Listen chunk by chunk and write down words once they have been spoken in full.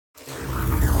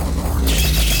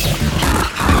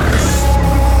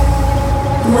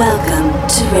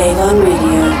to Rave on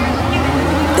Radio,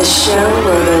 the show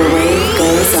where the rave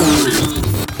goes on.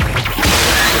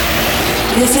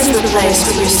 This is the place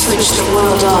where you switch the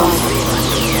world off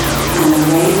and the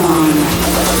rave on.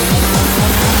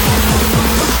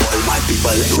 All my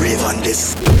people rave on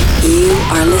this. You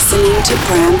are listening to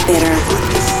Bram Bitter,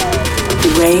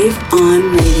 Rave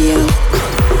on Radio.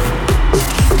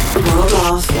 World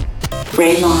off,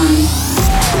 rave on.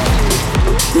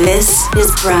 This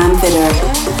is Bram Bitter.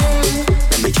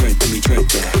 Let me drink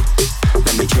that.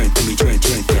 Let me drink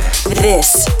that.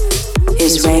 This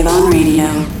is Rave on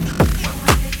Radio.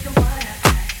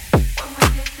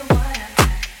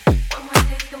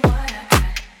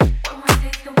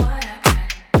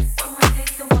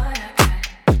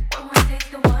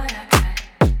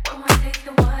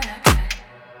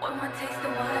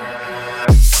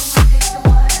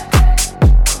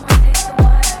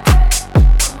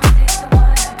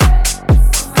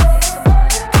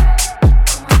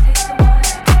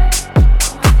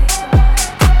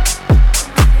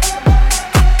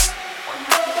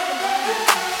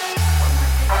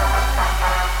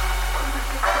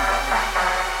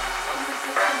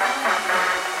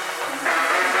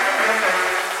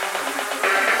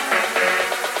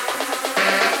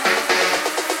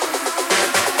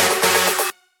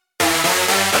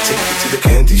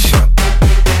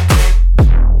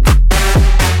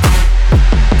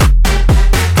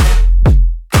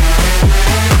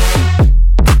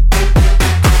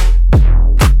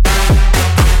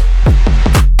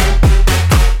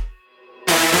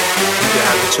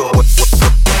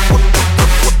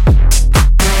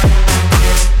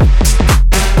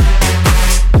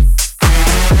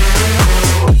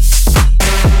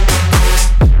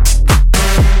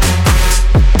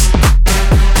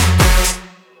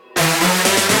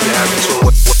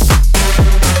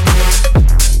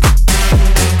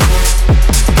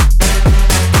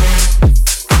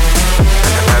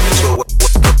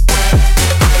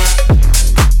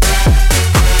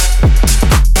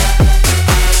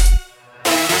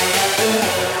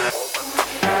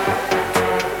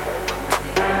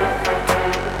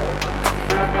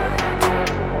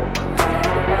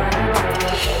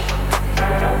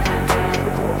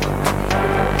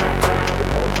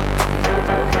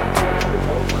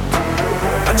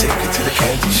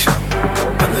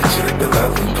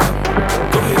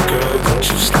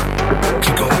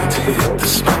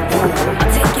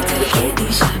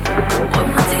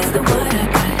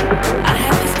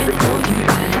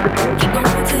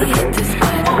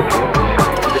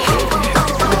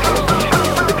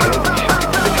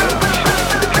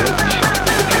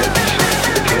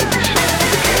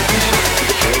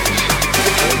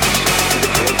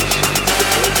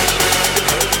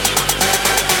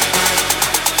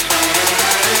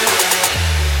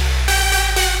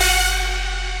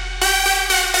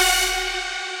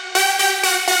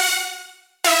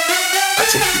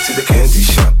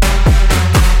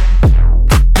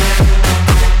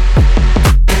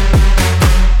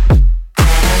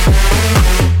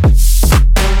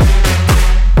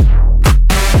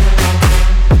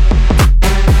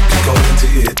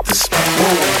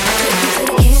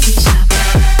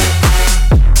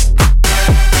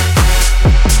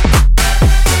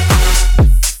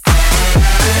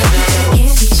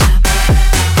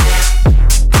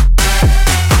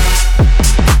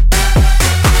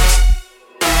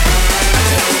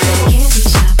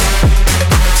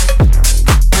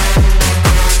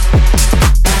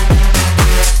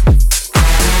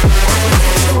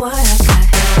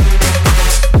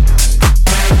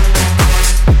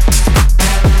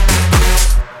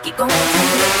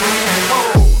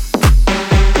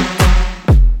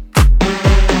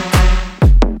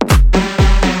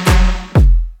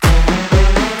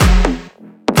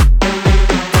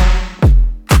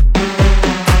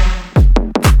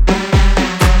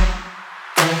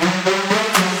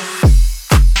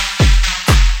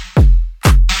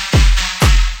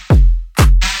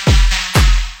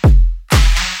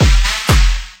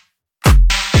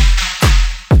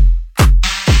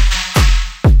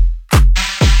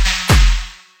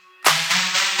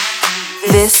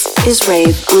 This is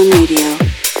Rave on Radio.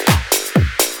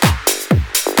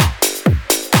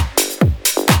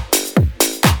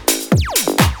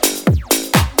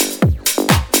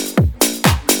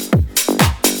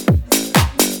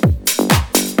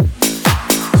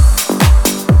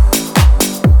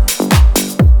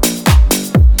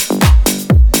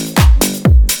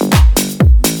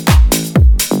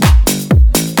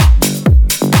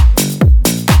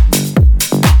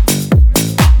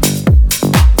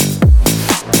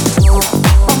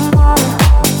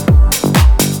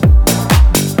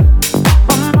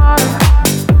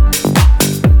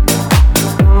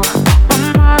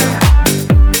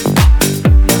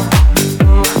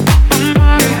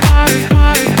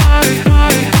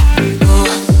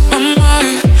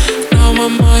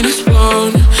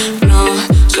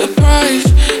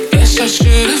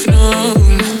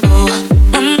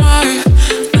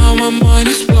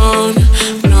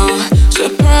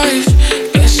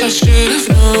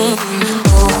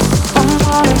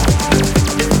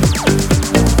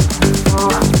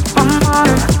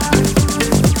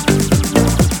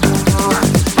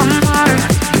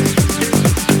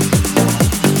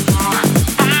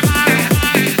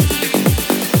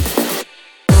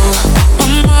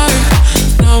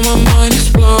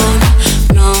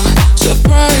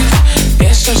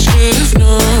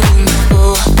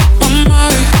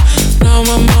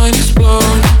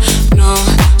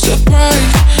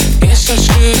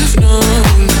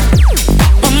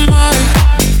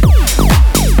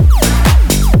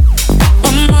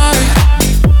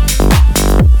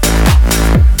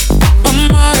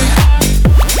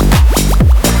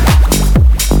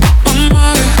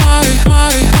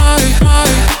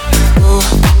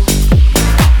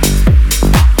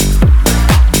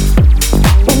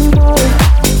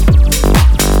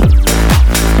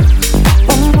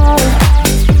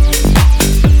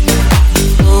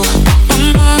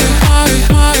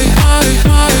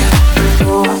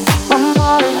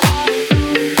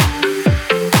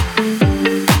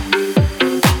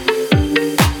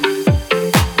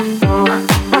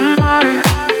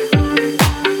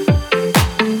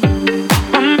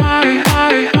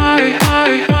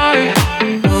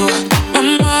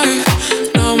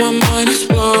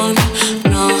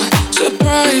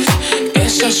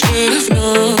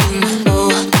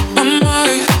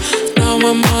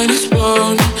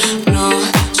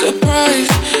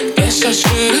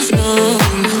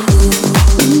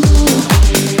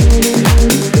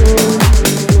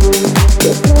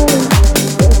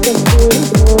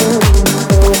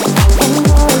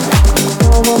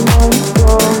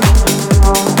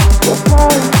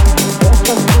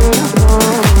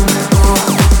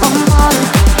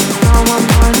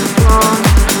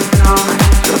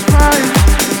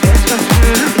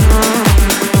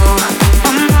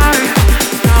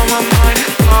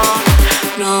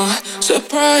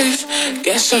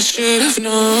 Guess I should have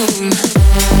known.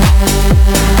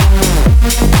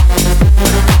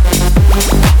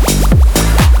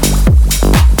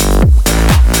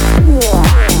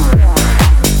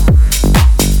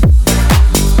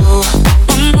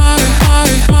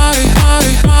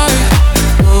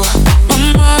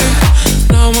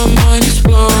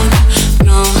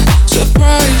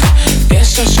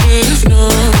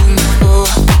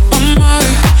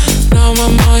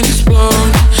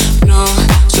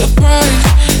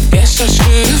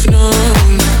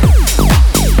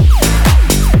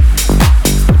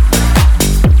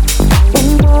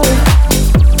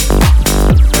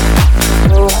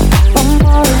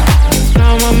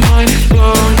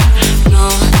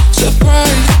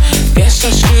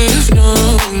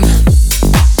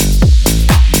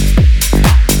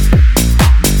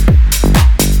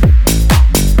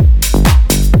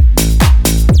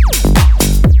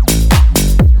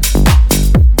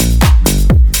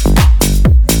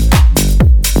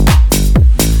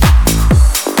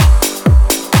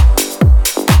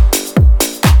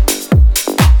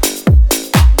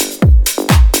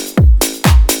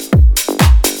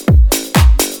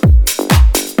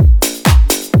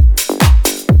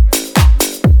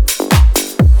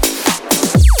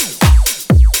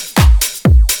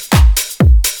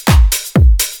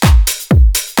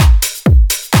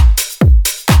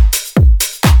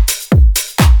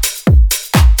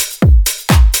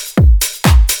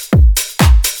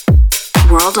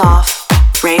 World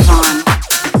off, rave on.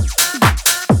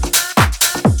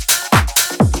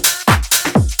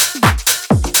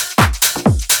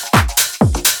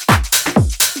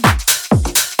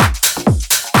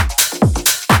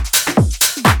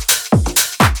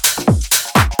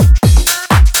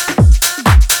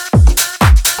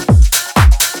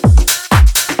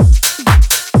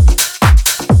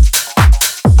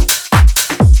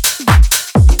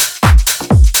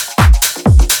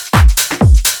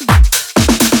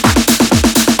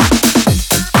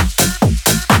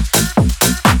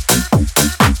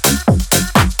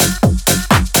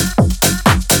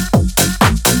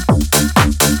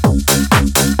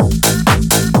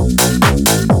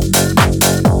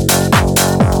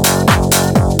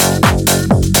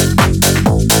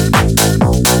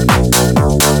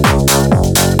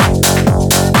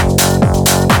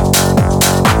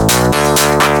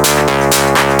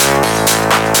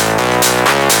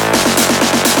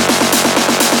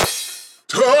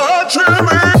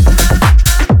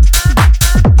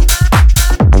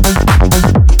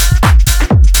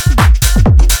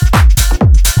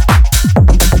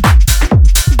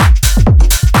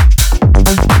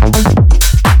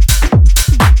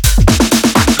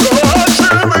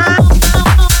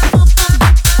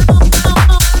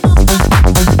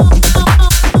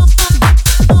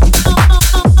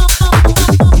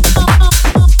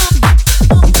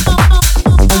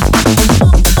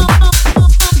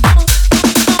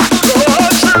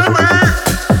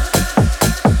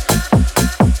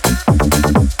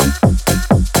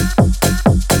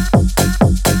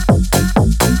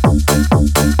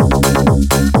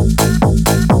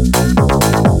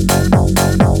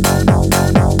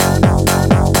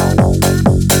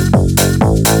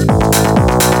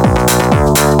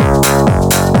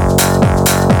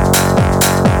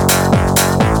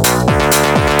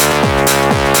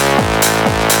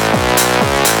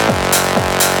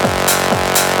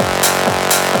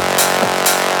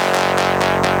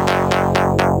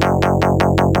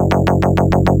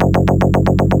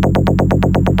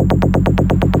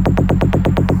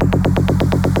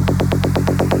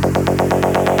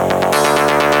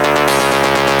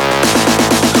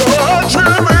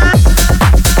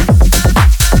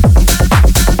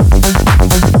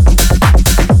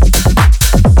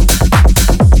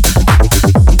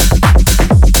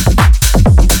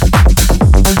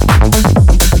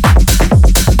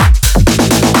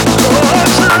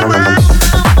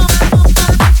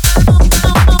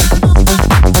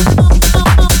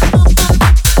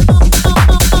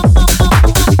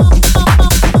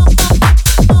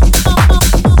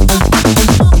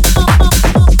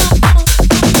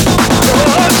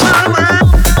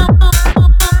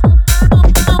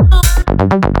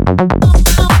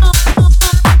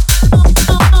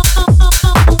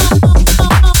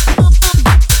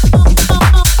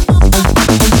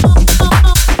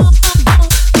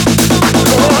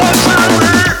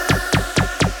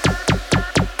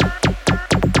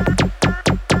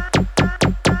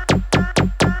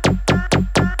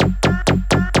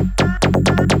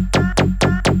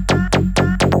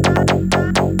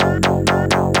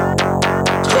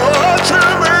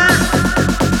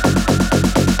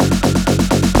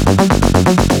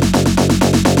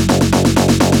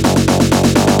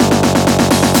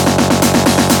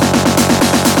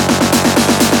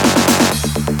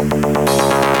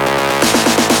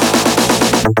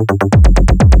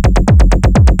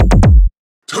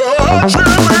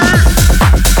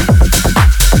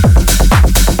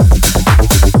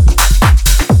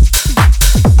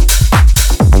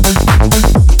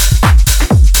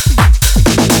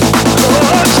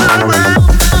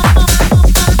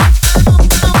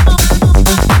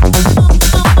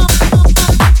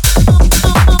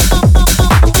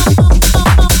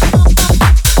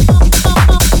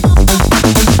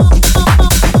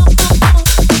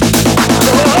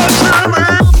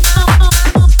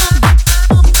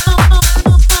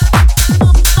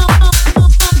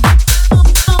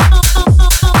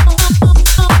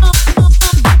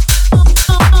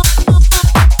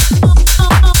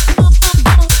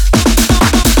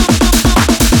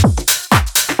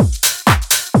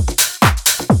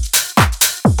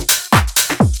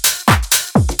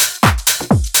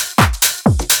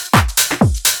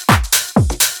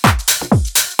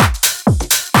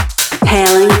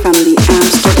 Hailing from the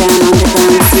Amsterdam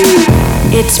underground scene,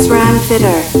 it's Bram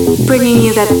Fitter, bringing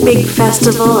you that big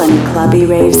festival and clubby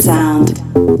rave sound.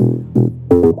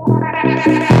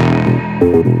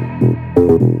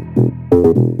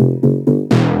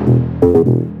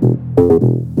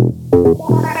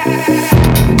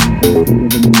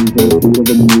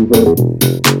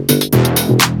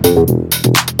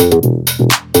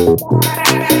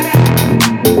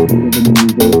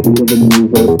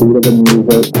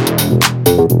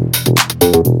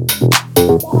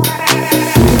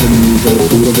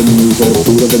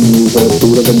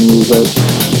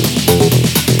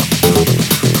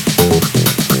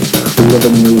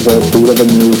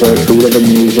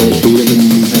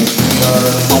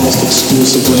 Almost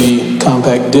exclusively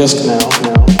compact disc now.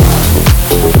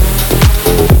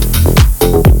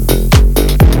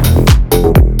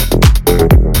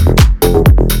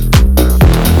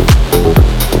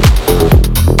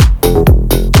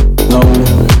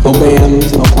 No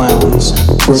bands, no clowns.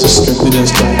 We're just strictly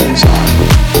disc jockeys.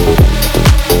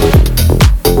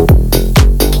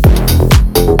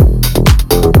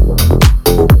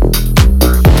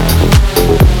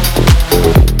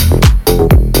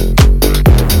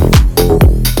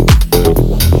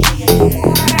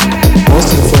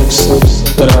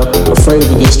 Afraid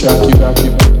of a disc jockey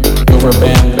over a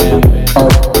band are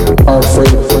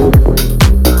afraid of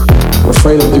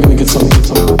they're gonna get some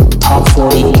top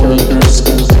 40 characters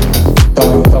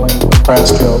telling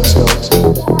crass jokes.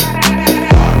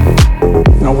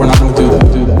 No, we're not gonna do that.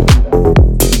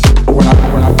 We're not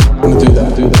gonna do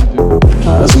that.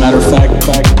 As a matter of fact,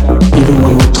 even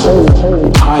when we're told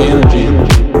high energy,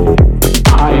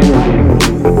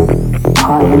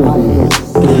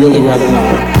 we'd really rather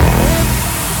not.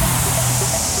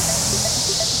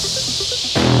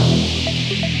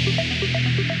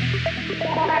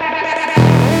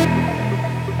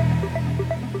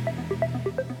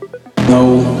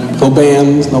 No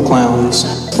bands, no clowns.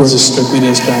 We're just strictly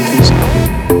disc jockeys.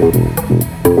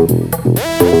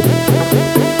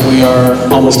 We are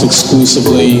almost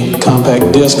exclusively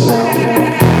compact disc now.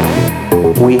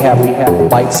 We have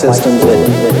light systems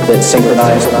that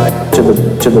synchronize to the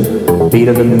beat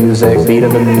of the music, beat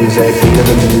of the music, beat of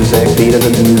the music, beat of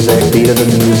the music, beat of the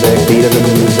music, beat of the music, beat of the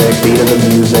music, beat of the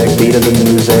music, beat of the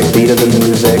music, beat of the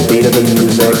music, beat of the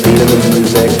music, beat of the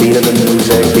music,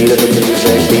 beat of the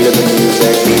music, beat of the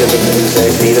music, beat of the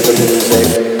music, beat of the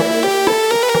music.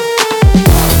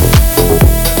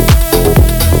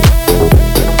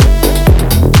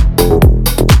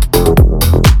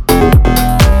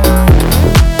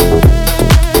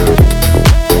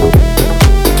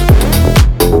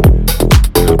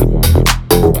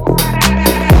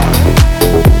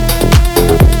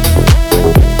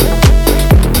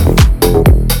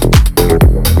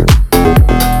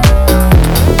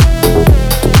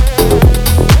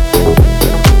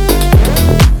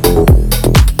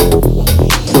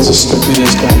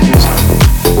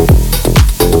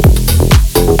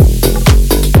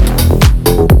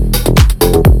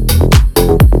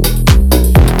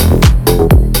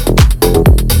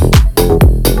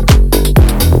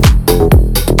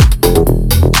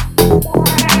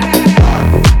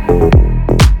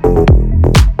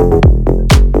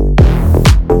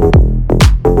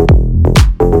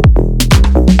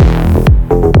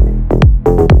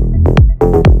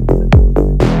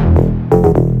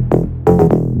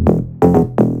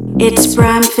 It's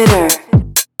Bram Fitter.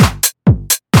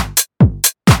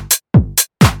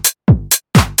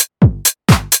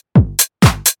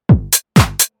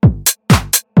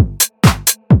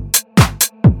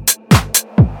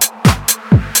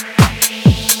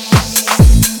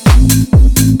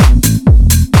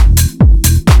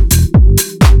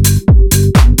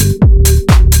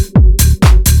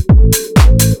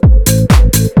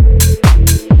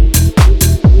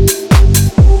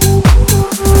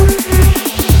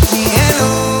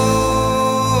 Hello.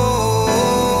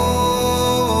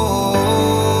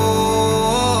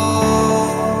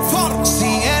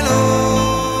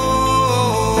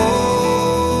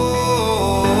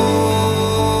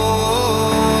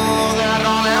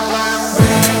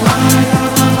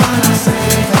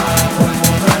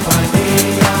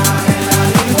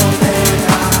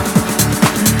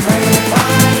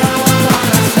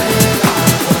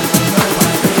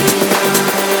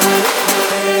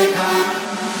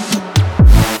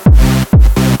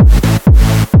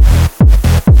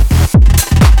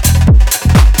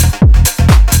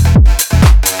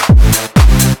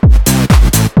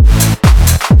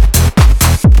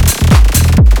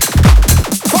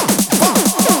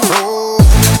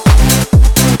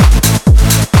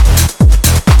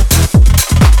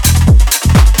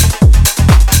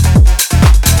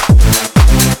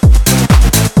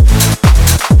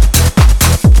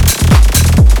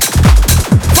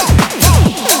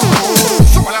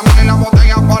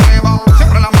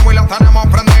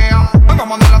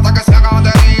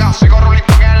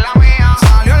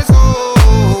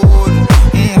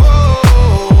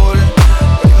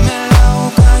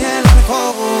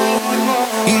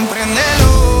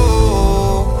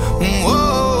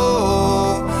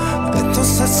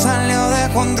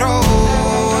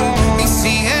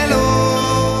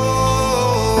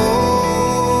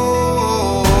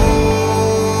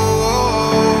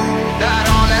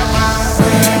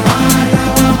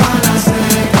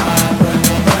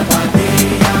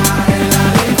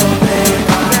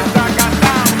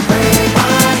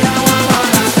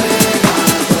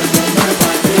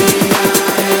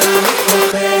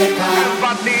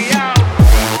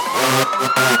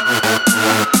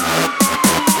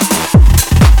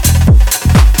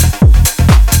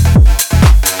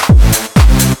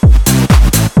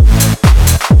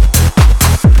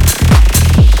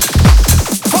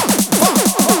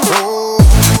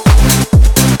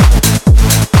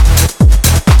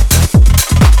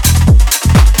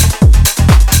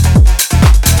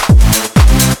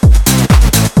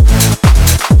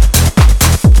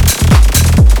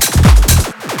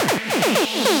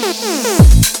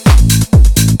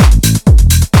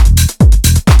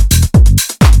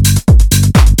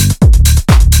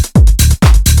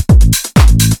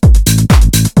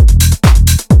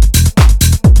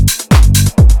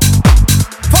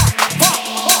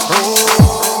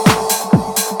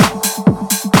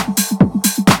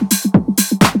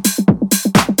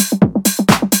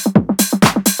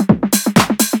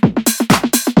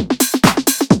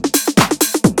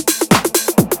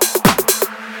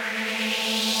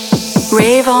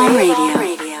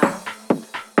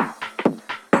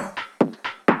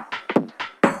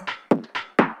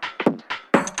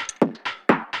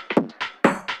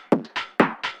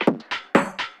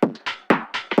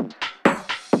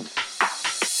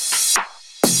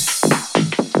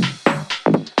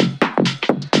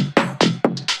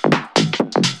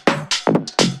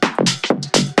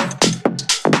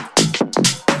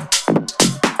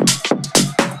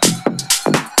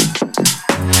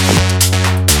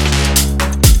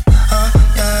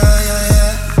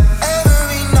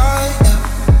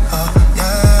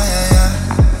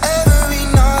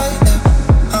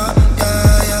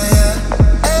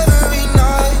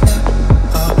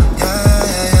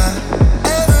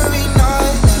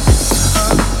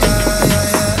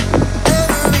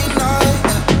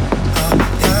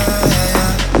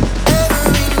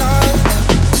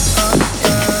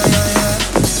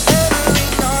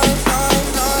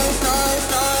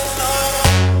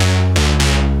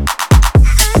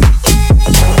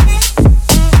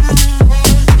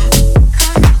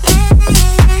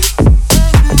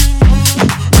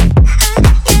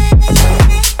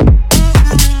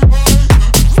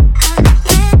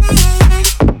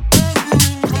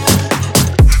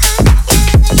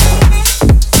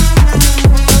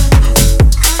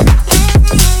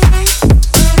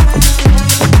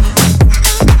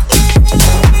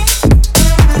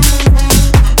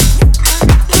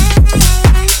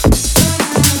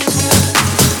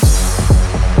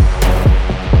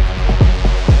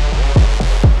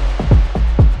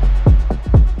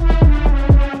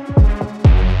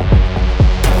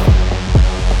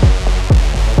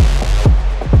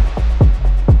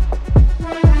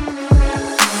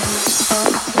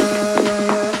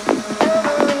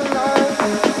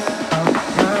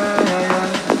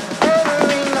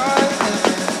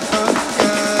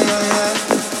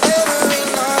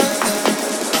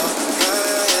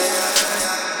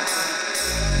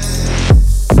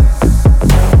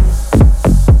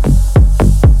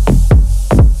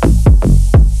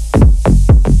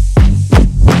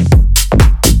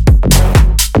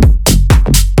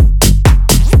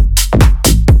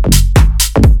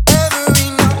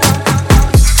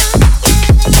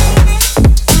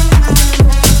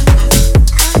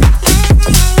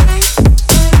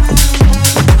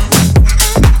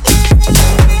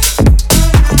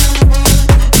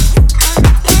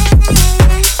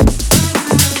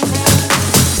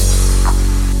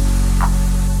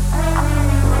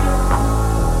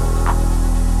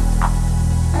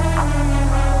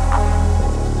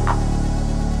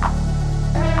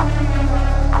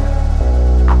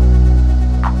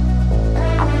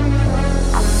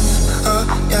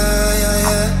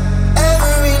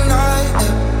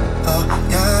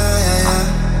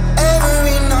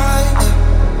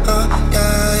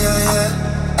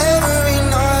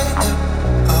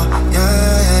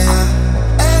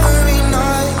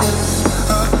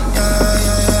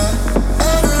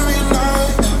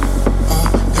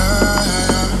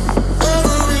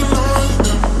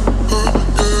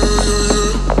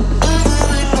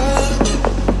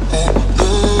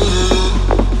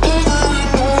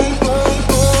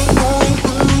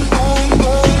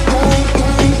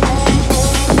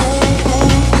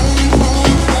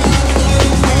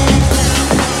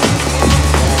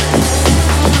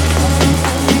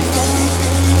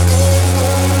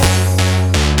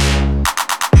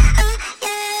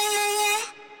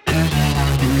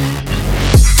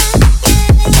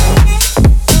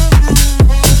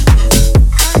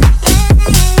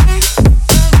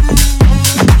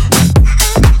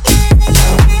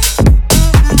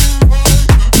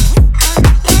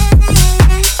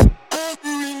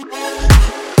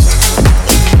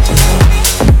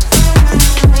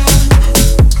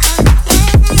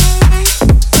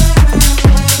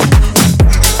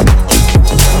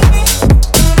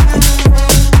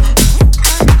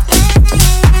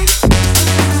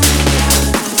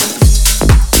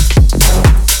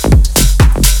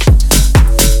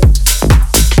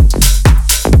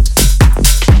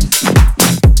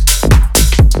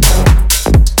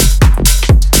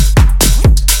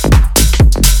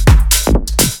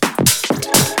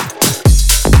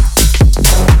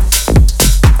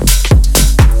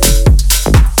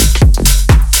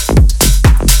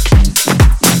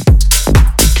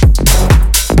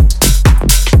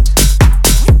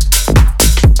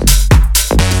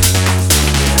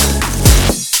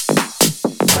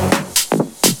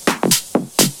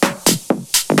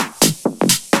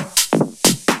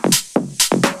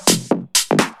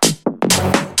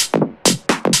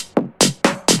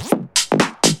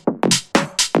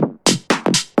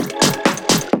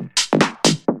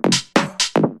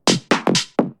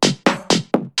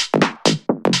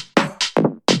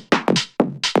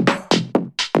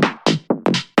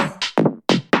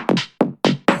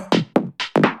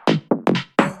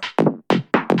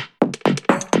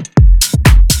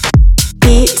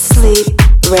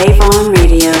 Rave On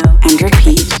Radio and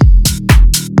repeat.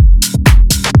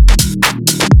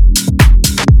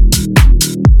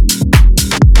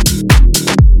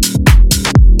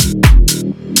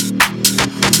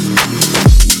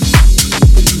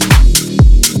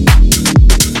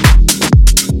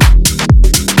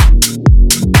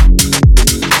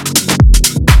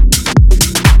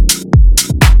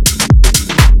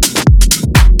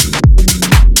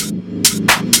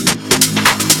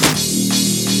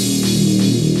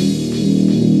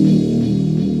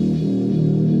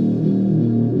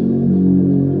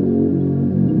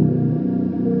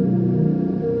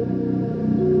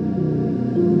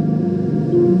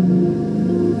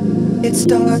 It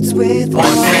starts with one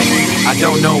thing. I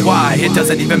don't know why. It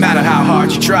doesn't even matter how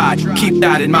hard you try. Keep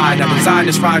that in mind. I designed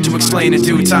this rhyme to explain in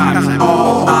due time.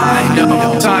 All I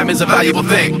know, time is a valuable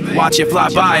thing. Watch it fly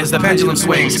by as the pendulum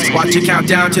swings. Watch it count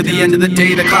down to the end of the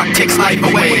day. The clock takes life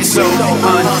away. It's so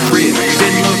unreal.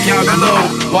 Didn't look out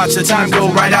below. Watch the time go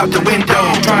right out the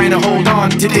window. Trying to hold on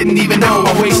to didn't even know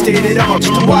I wasted it all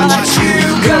just to watch you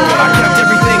go. I kept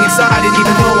everything inside, and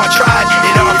even though I tried,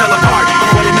 it all fell apart.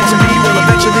 What it meant to me will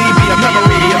eventually be a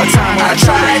memory of a time when I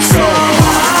tried so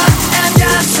hard and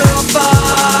got so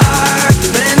far,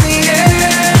 but in the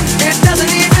end, it doesn't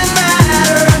even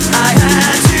matter. I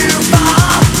had to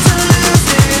fall to lose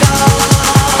it all,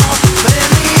 but in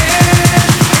the end,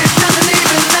 it doesn't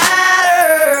even matter.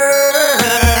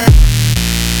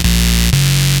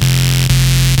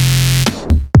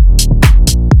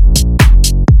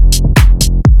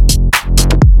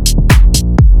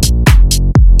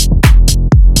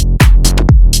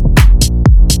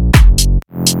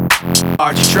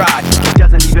 Hard you try, it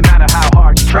doesn't even matter how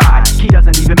hard you try. He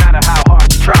doesn't even matter how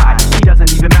hard you try. He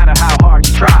doesn't even matter how hard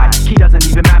you try. He doesn't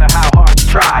even matter how hard you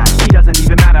try. He doesn't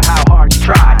even matter how hard you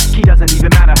try. He doesn't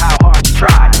even matter how hard you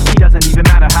try. He doesn't even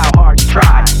matter how hard you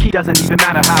try. He doesn't even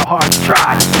matter how hard you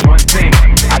try. One thing,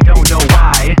 I don't know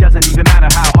why. It doesn't even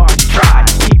matter how hard you try.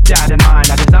 Keep that in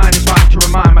mind. I designed this rhyme to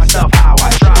remind myself how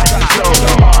I tried so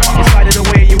hard. In spite of the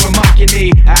way you were mocking me,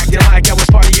 acting like I was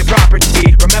part of your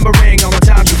property. Remembering all the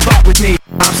times you fought with me,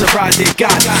 I'm surprised it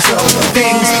got so.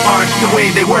 Things aren't the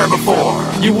way they were before.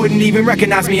 You wouldn't even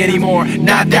recognize me anymore.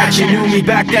 Not that you knew me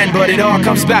back then, but it all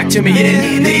comes back to me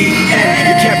in the end.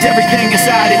 You kept everything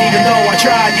inside, and even though I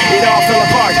tried, it all fell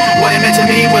apart. What it meant to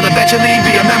me will eventually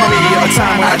be a memory of a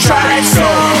time when I tried so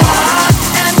hard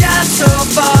and got so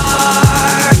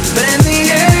far, but in the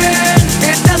end,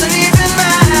 it doesn't even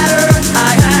matter.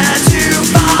 I had to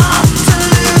fall to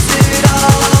lose it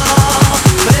all,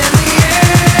 but in the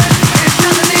end, it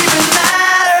doesn't even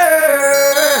matter.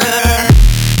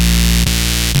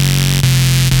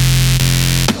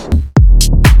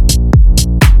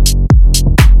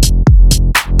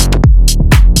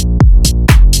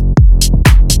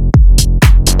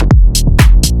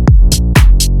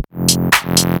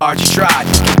 Hard you tried.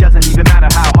 It doesn't even matter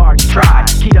how hard you try.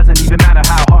 He doesn't even matter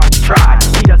how hard you try.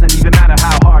 He doesn't even matter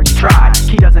how hard you try.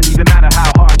 He doesn't even matter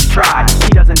how hard you try. He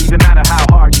doesn't even matter how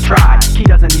hard you try. He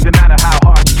doesn't even matter how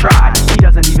hard you try. He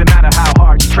doesn't even matter how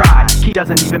hard you try. He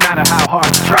doesn't even matter how hard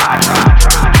you try.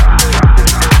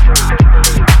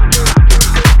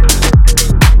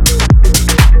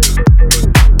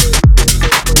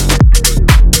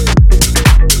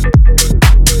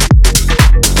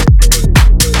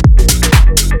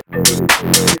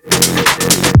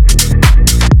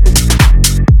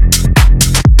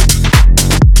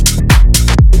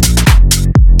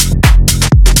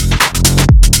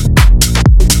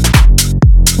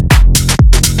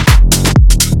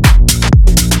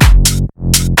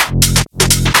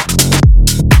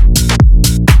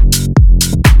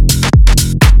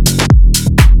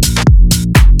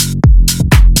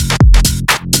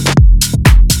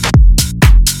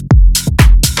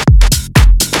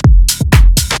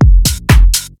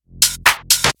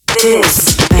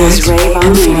 This is Rave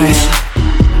On Radio.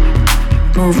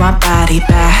 Move my body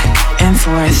back and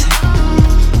forth.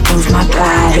 Move my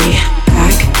body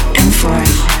back and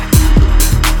forth.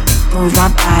 Move my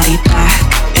body back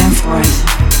and forth.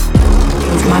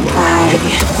 Move my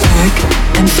body back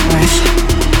and forth.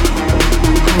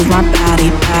 Move my body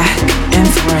back and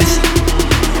forth.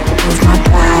 Move my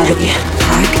body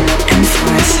back and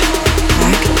forth.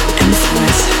 Back and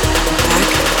forth. Back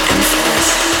and forth.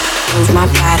 Move my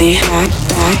body back.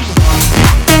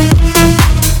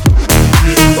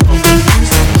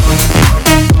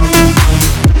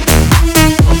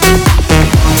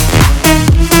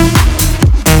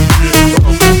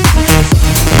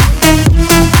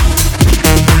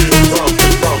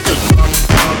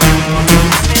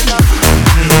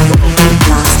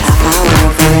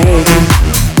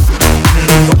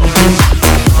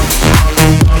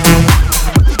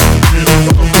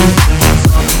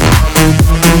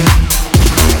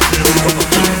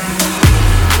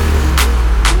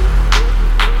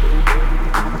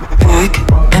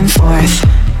 and forth.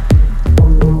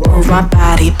 Move my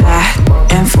body back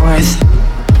and forth.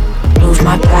 Move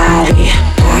my body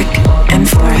back and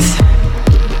forth.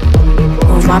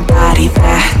 Move my body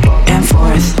back and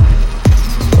forth.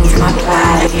 Move my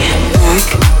body back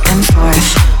and forth.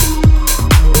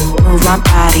 Move my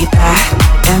body back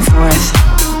and forth.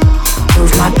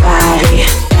 Move my body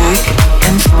back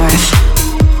and forth.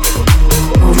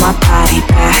 Move my body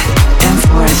back and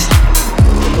forth.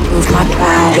 Move my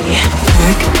body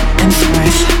back and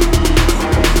forth.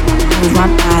 Move my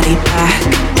body back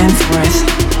and forth.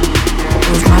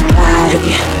 Move my body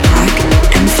back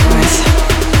and forth.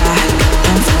 Back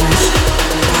and forth.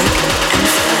 Back and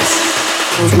forth.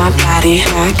 Move my body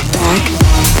back.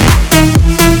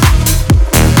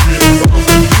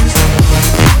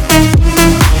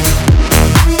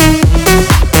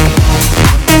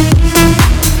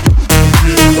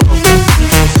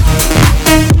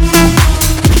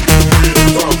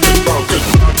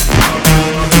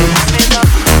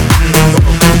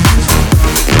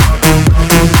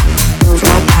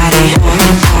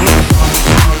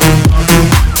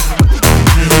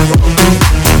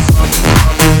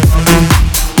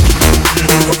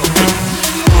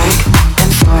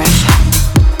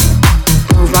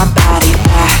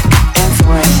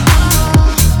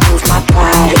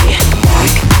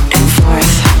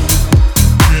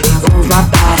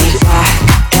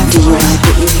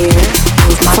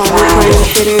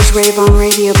 Rave on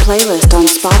Radio playlist on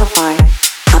Spotify.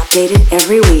 Updated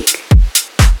every week.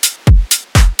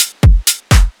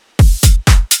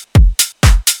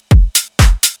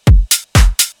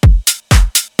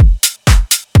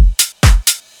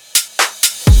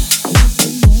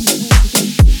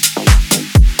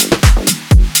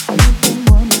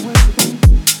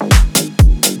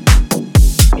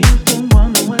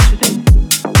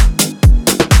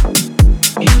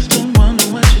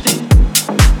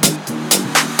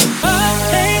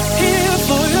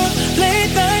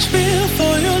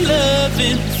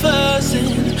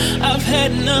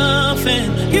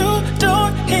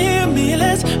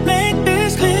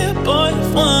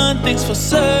 For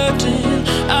certain,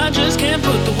 I just can't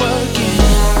put the work in.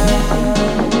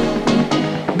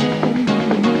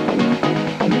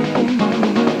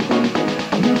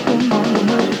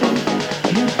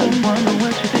 Houston, wonder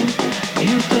what you think.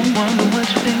 Houston, wonder what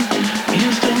you think.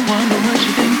 Houston, wonder what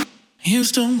you think.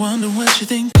 Houston, wonder what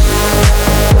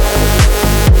you think.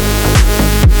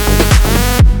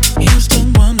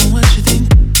 Houston, wonder what you think.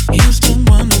 Houston,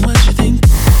 wonder what you think.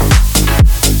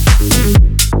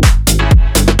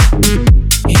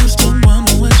 Houston,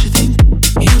 wonder what you think.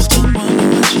 Houston,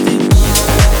 wonder what you think.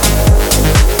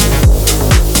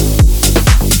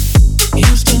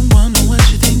 Houston, wonder what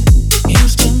you think.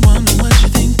 Houston, wonder what you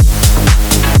think.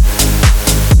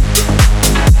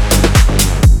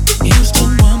 Houston,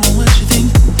 wonder what you think.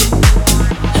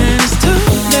 And it's too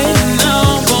late now,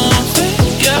 gonna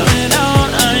figure it out.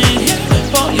 I ain't here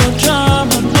for your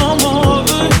drama no more.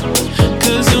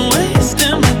 'Cause you're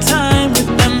wasting my time with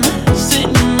that mess in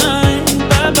your mind.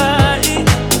 Bye-bye,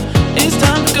 it's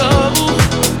time to go.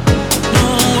 No,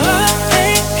 I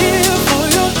ain't here for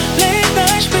your late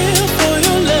night spiel, for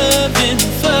your loving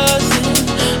and fussing.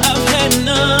 I've had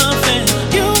enough and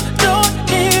you don't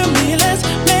hear me. Let's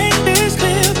make this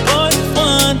clear, boy.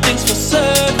 One thing's for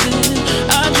certain,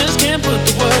 I just can't put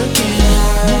the work in.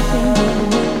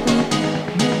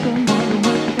 Houston, wonder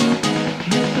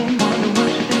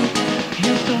what you think.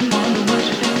 Houston, wonder what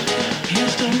you think.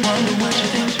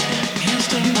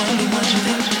 Houston, wonder what you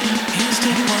think.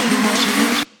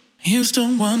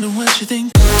 Houston, wonder what you think. Houston, wonder what you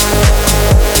think.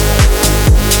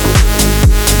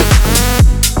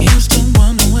 Houston,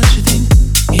 wonder what you think.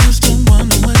 Houston,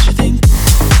 wonder what you think. Houston, wonder what you think.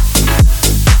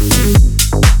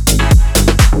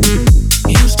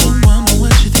 Houston, wonder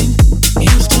what you think.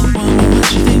 Houston, wonder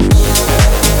what you think.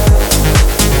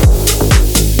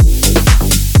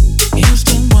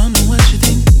 Houston, wonder what you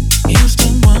think.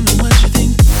 Houston, wonder what you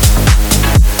think.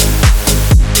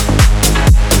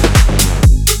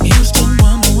 Houston,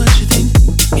 wonder what you think.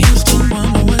 Houston,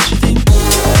 wonder what you think.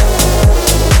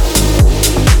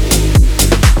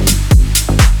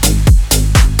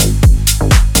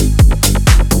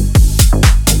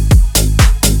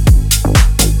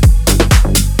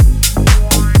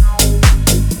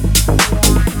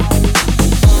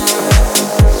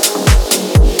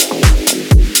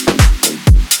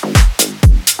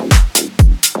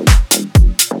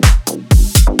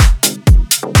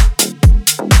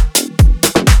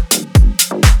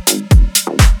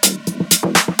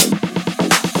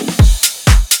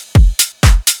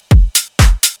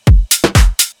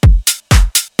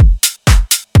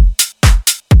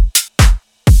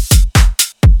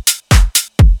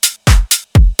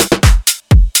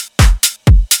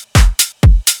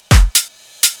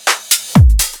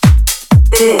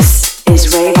 This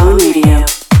is Rave On Radio.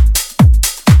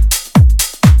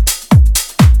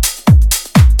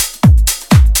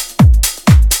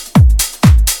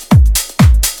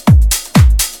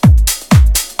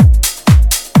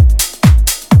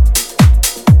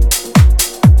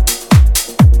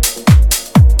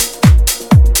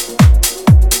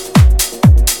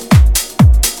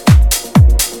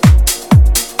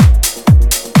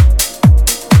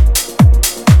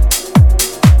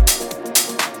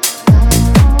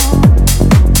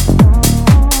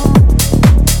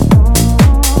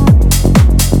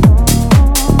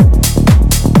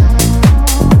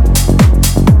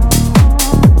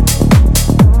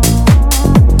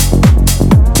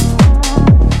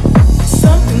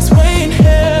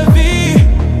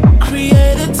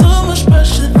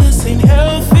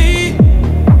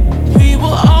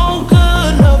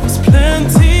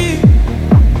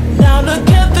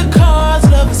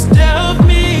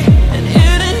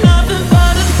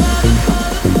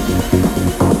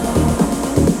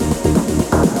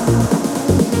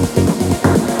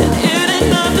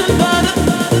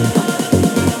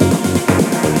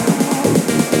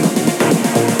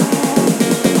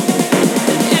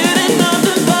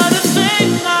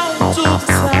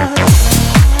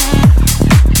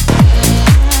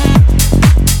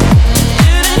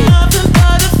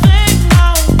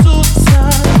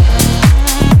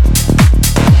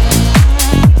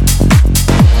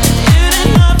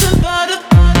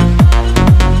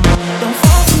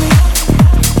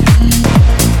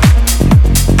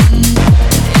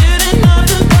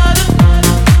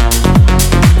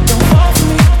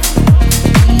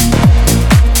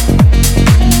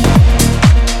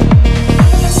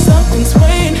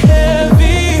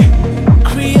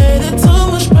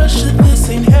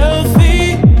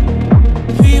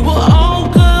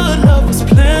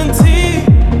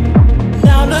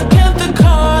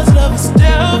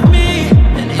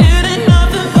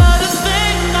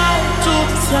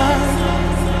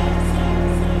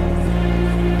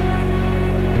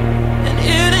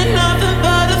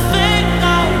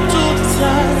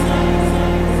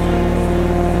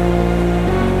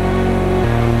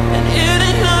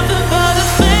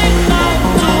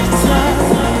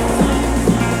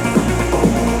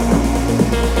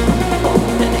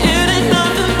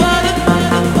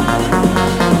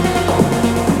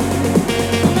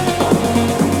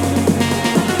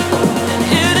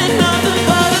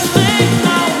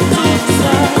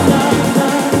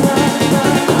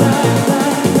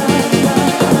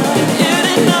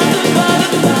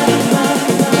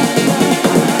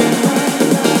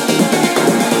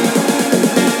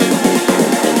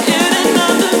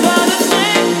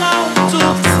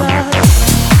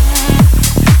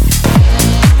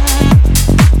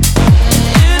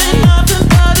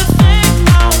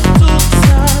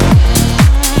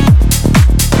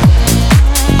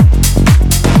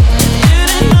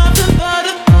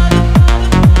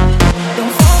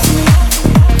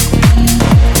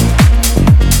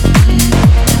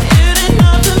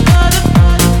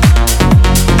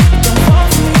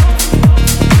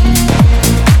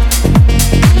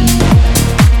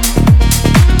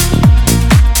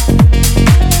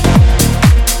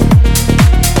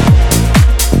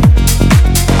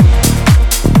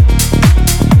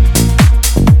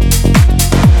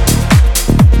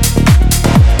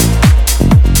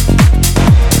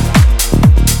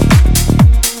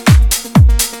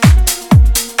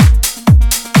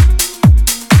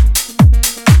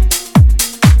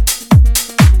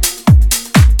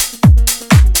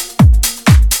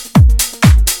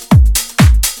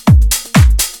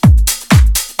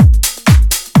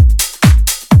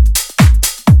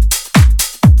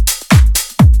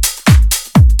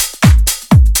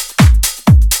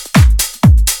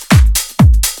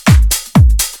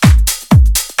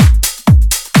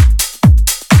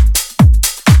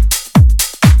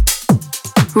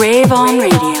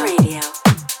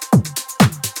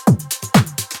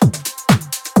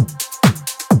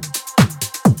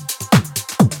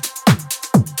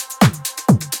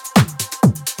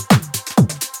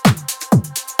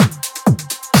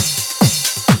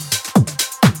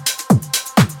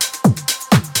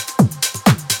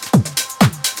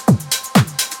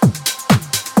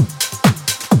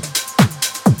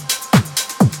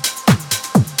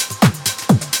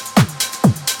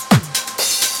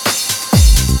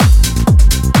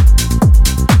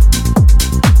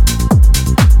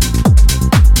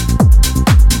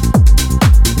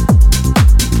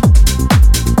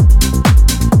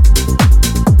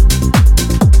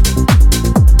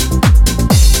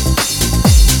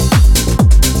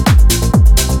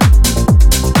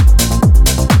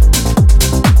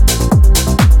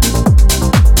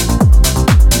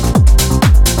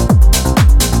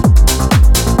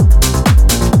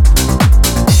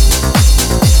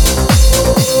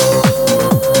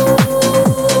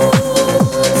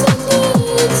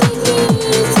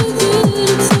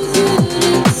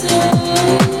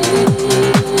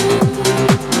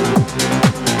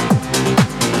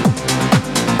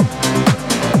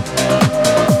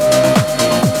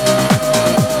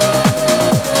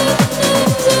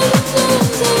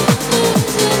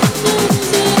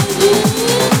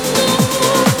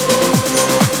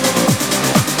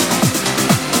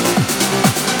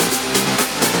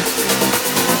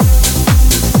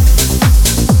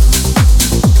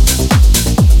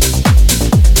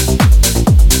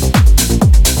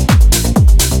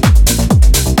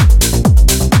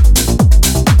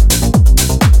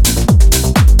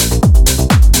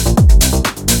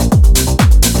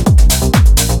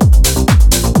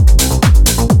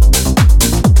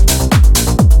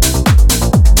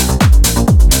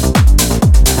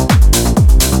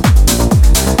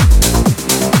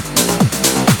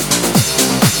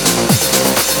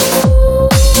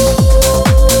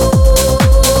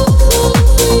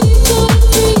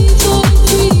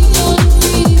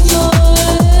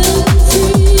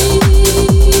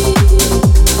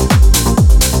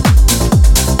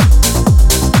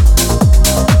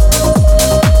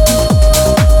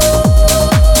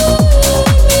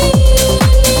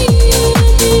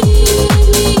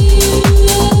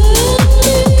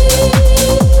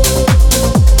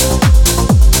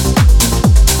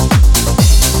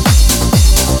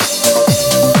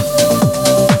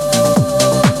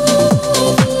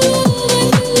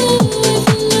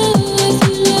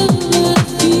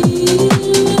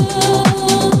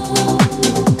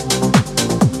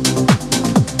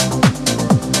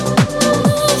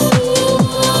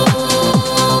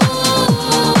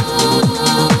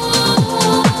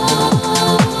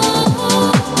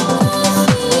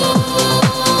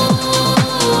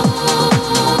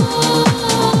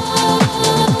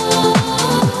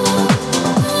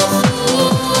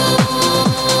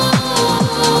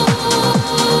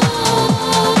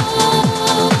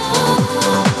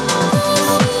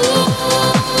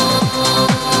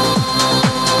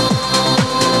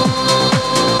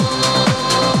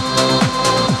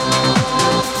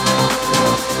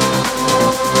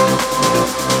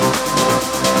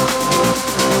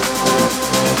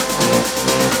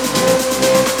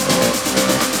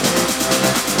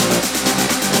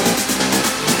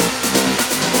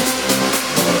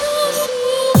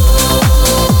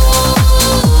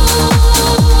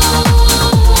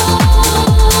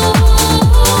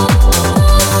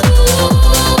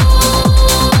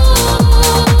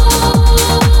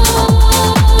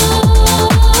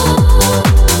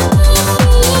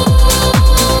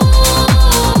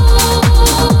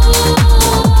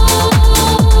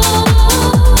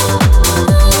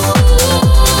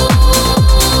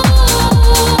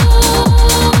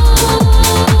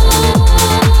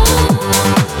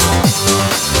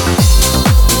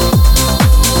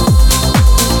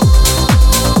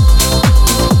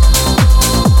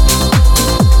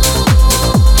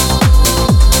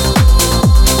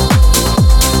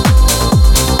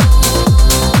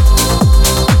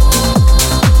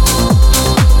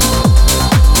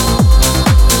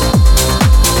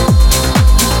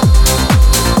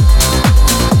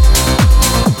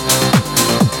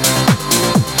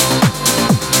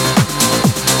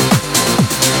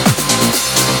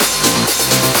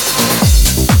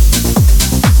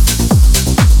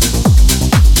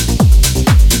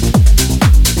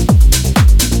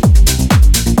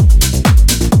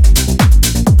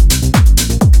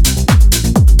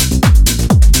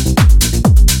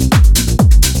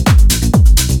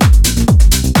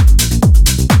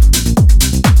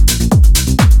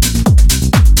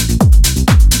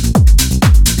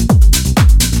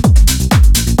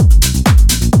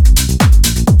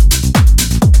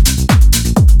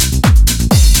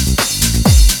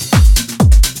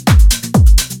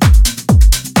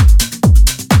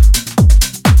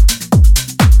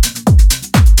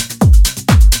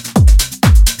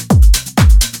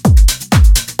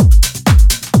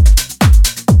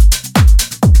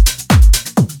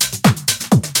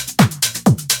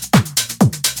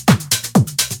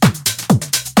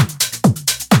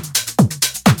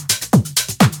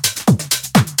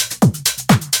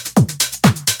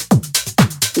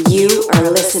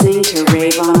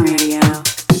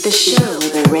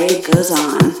 goes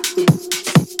on.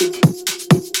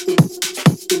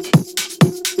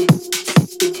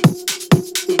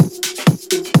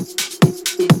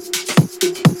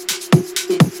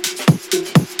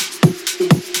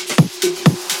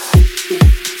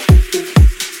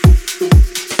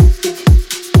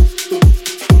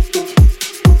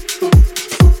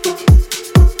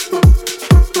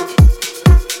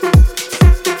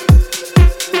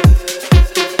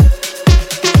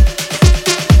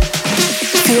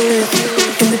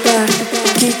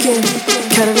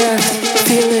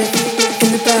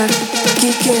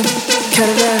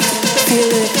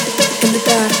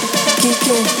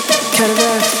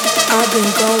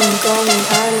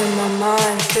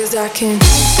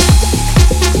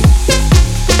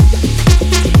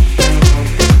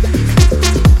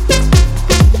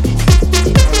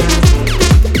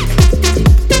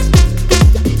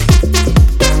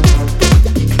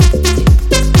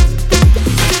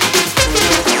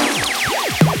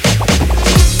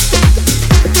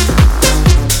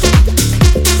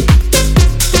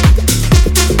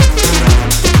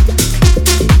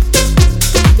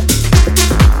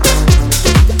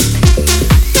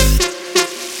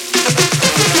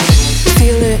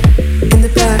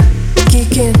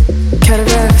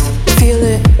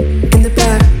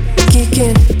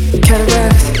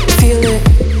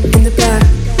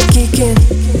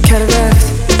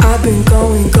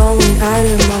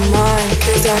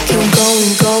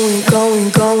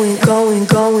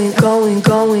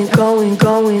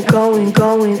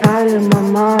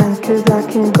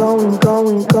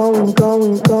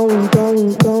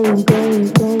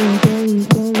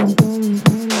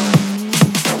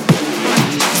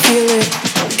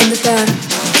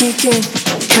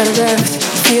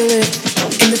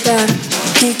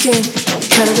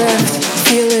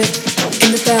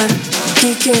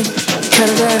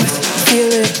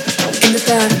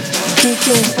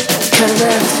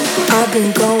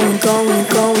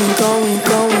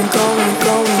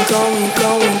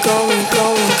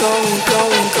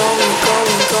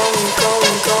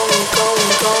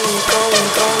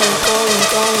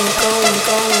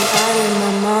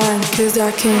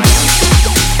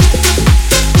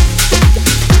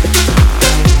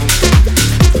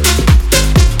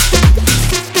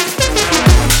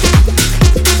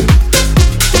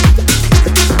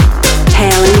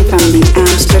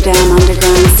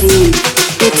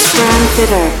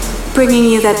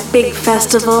 Bringing you that big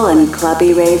festival and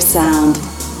clubby rave sound.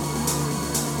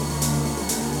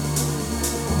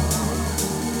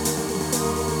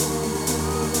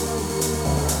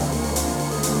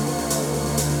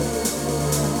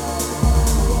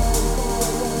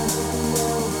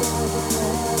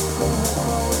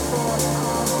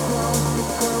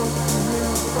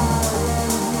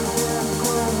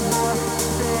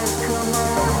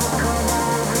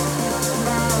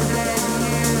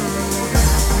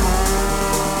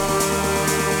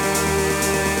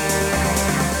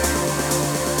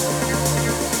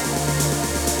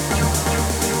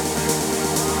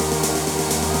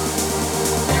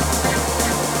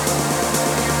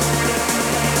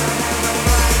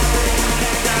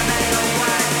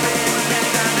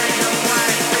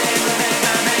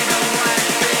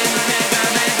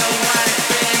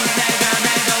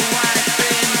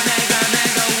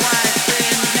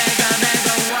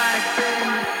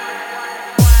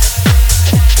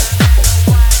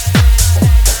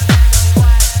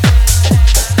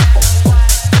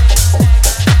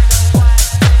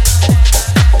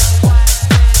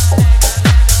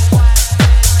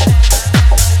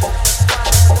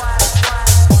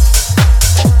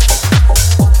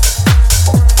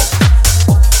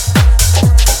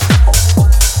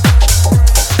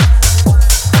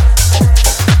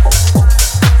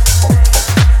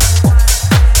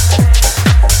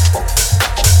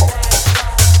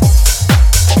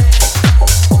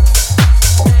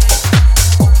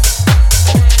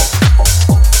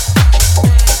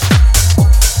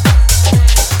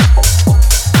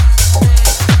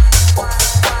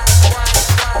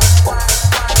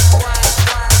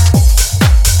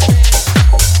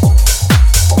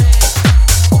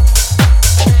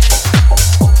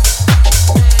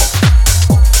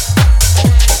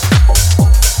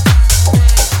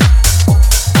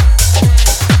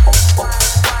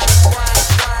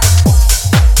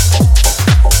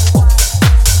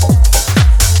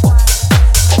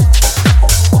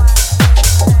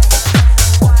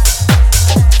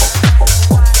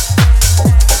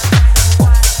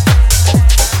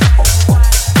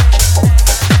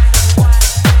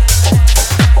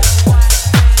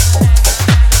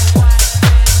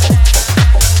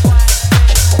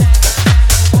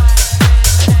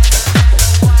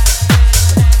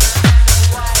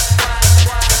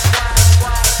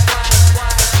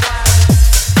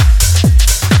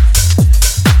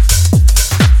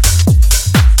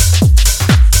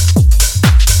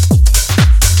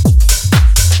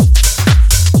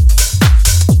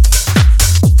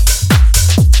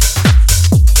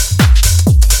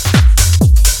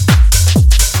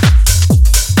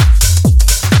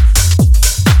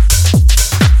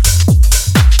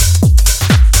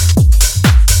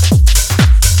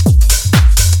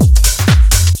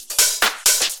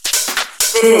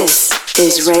 This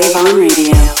is Rave On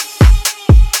Radio.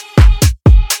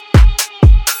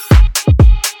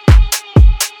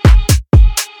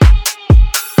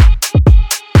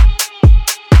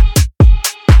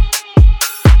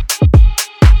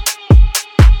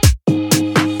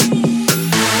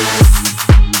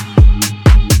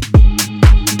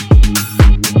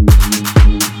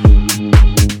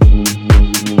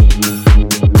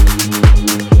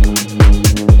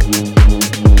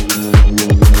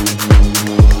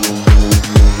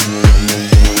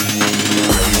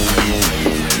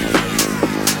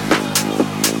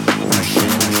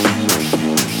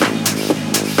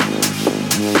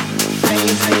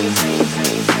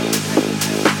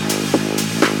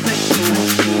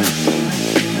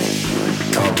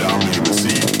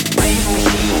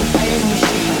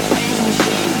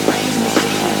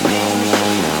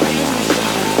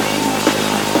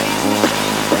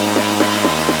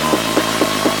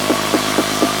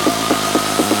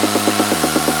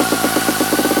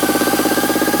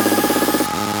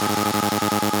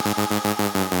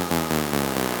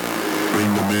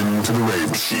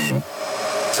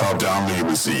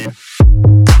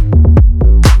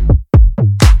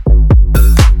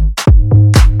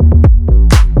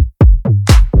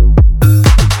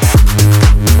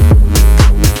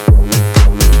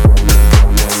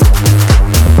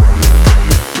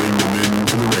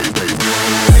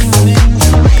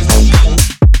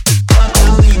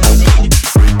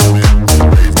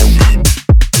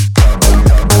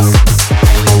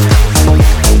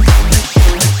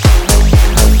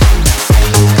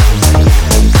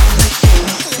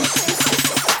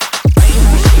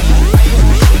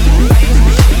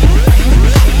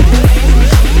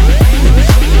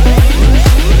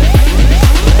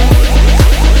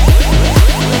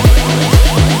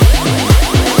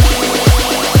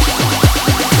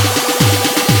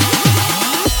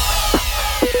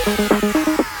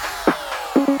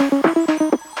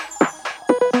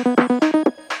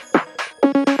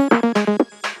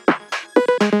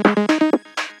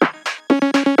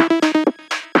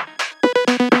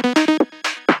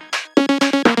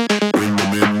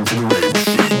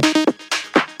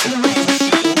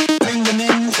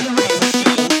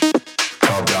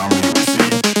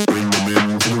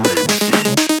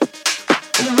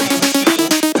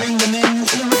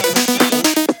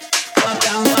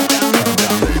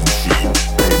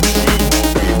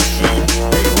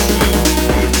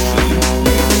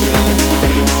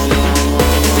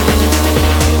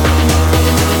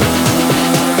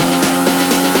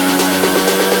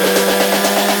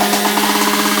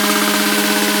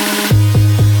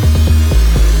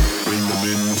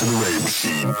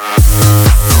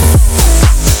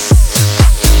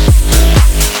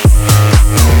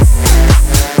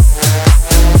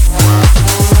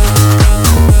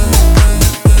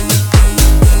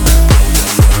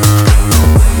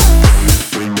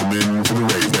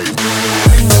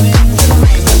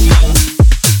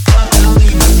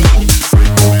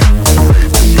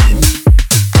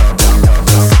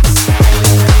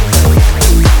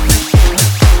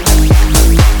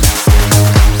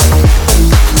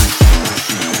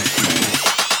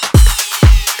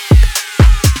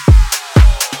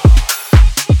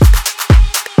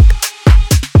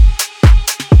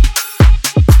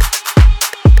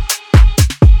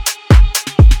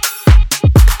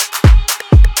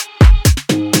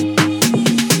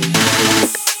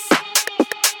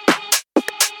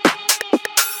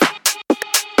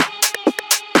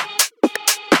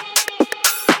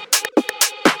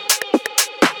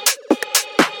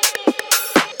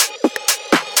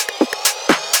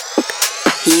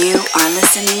 You are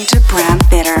listening to Bram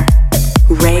Fitter,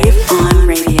 Rave On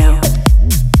Radio.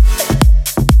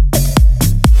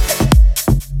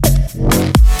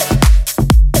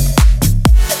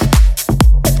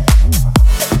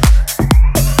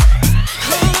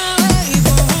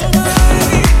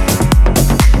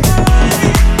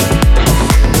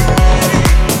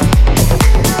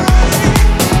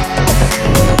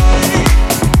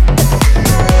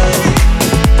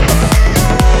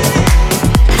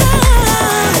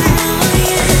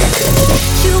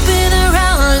 You've been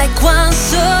around like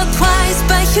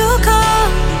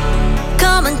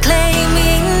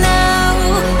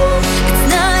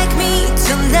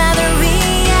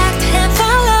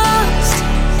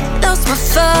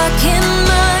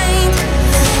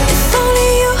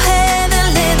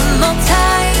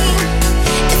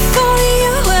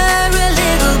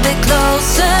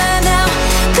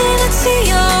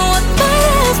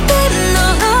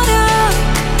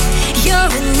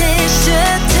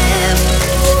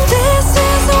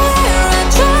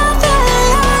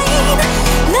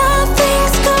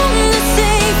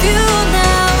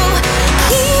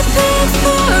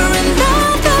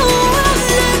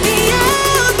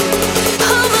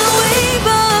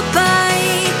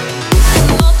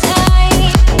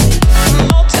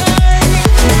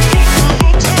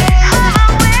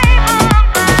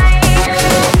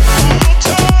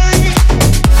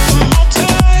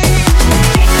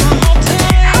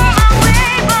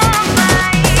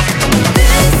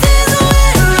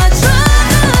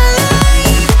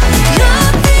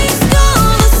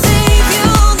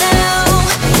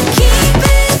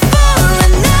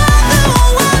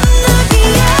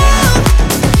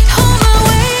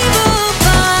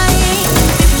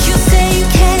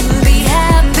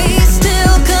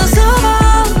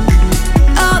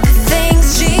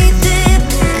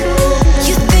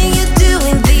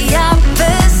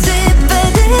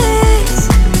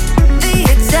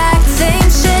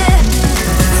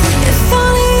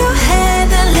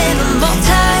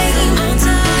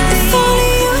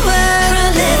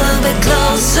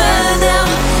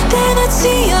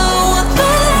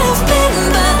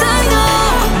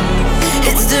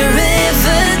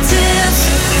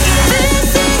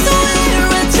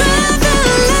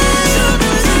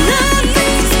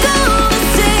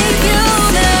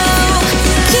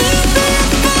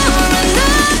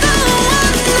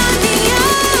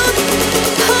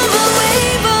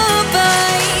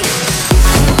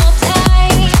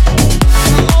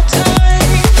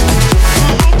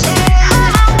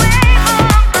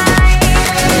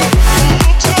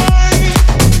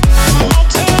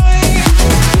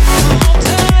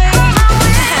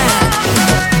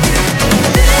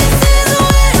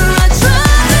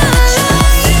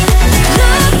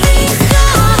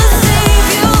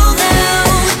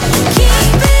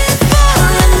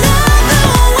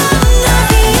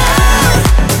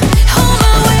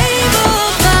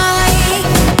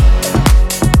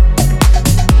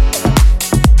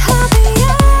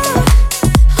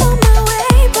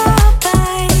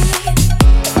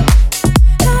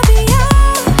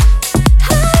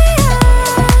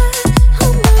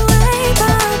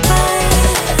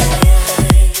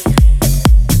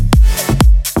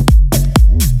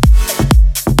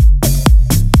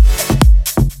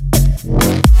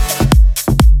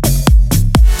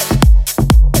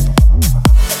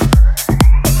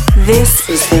This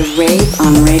is the Rave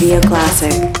on Radio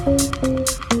Classic.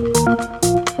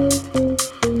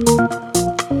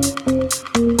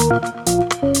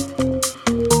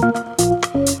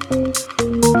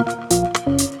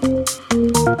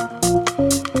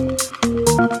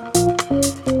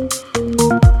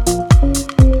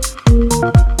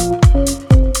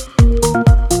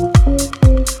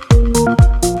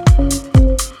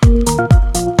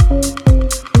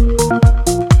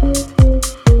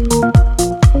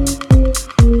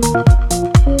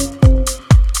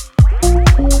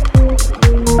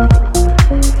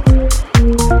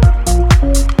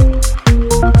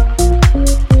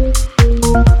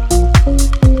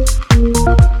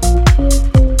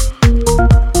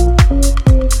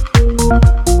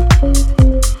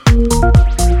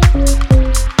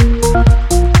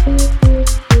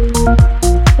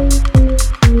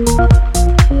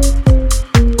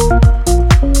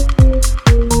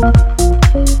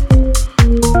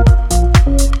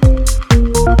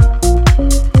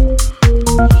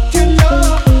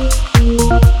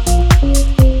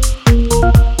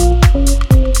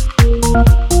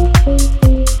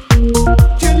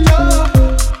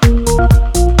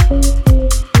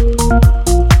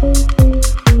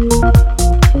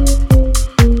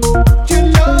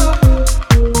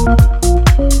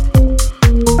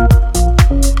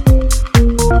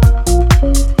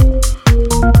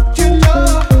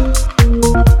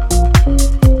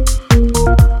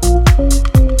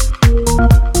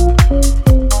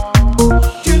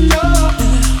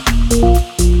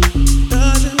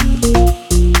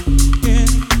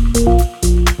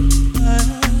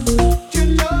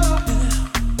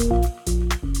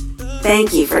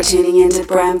 Thank you for tuning in to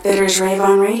Bram Fitter's Rave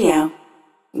on Radio.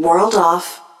 World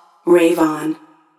off, rave on.